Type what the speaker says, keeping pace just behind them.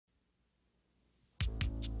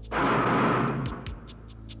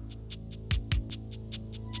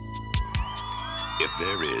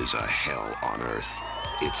is a hell on earth.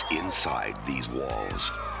 It's inside these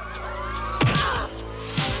walls.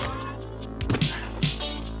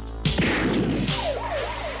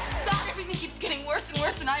 God, everything keeps getting worse and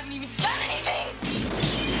worse, and I haven't even done anything!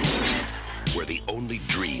 Where the only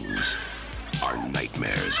dreams are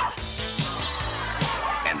nightmares.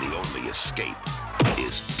 And the only escape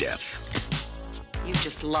is death. You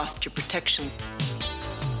just lost your protection.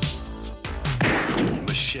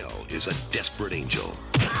 Michelle is a desperate angel,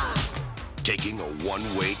 taking a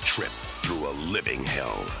one-way trip through a living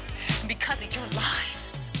hell. Because of your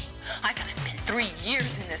lies, I gotta spend 3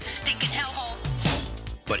 years in this stinking hellhole.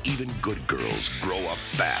 But even good girls grow up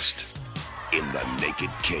fast in the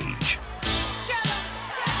naked cage.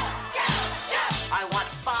 I want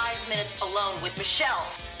 5 minutes alone with Michelle.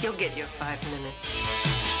 You'll get your 5 minutes.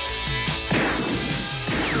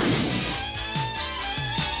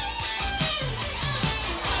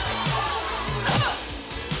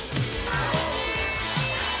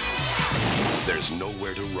 There's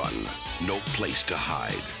nowhere to run, no place to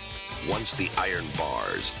hide. Once the iron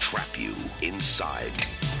bars trap you inside.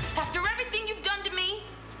 After everything you've done to me,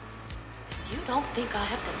 You don't think I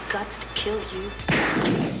have the guts to kill you?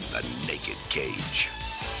 The naked cage.